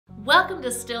Welcome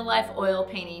to Still Life Oil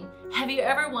Painting. Have you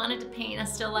ever wanted to paint a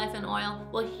still life in oil?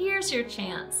 Well, here's your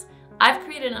chance. I've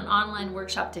created an online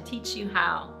workshop to teach you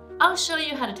how. I'll show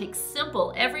you how to take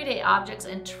simple, everyday objects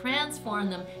and transform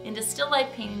them into still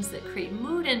life paintings that create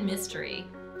mood and mystery.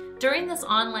 During this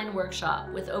online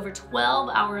workshop, with over 12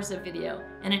 hours of video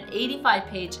and an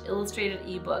 85-page illustrated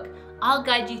ebook, I'll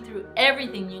guide you through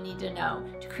everything you need to know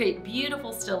to create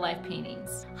beautiful still life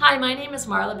paintings. Hi, my name is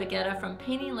Marla Begetta from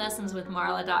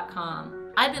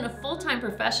PaintingLessonsWithMarla.com. I've been a full-time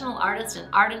professional artist and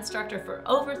art instructor for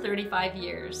over 35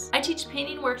 years. I teach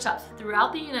painting workshops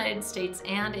throughout the United States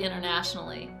and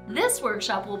internationally. This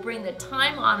workshop will bring the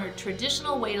time-honored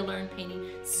traditional way to learn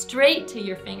painting straight to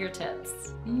your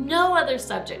fingertips. No other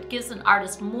subject gives an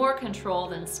artist more control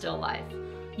than still life.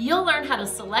 You'll learn how to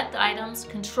select items,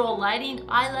 control lighting,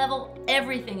 eye level,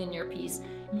 everything in your piece.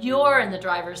 You're in the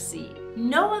driver's seat.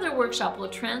 No other workshop will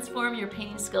transform your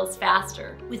painting skills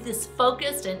faster. With this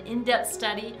focused and in-depth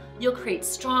study, you'll create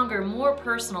stronger, more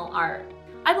personal art.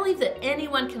 I believe that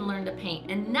anyone can learn to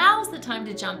paint, and now's the time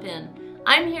to jump in.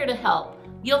 I'm here to help.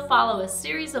 You'll follow a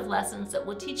series of lessons that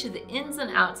will teach you the ins and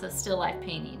outs of still life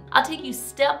painting. I'll take you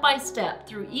step by step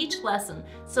through each lesson,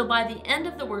 so by the end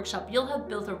of the workshop, you'll have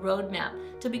built a roadmap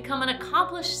to become an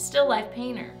accomplished still life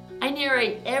painter. I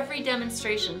narrate every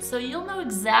demonstration, so you'll know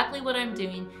exactly what I'm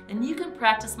doing and you can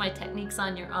practice my techniques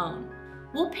on your own.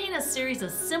 We'll paint a series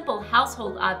of simple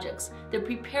household objects that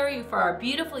prepare you for our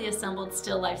beautifully assembled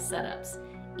still life setups.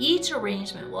 Each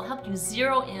arrangement will help you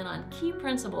zero in on key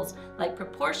principles like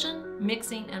proportion,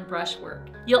 mixing, and brushwork.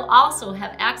 You'll also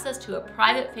have access to a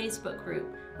private Facebook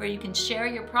group where you can share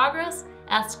your progress,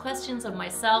 ask questions of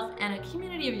myself, and a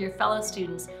community of your fellow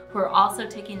students who are also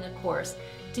taking the course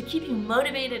to keep you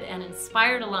motivated and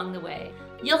inspired along the way.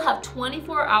 You'll have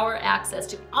 24-hour access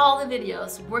to all the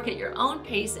videos, work at your own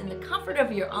pace in the comfort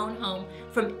of your own home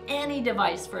from any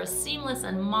device for a seamless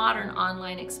and modern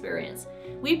online experience.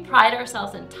 We pride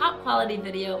ourselves in top quality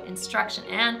video, instruction,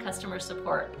 and customer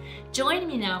support. Join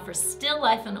me now for Still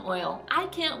Life in Oil. I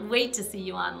can't wait to see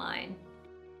you online.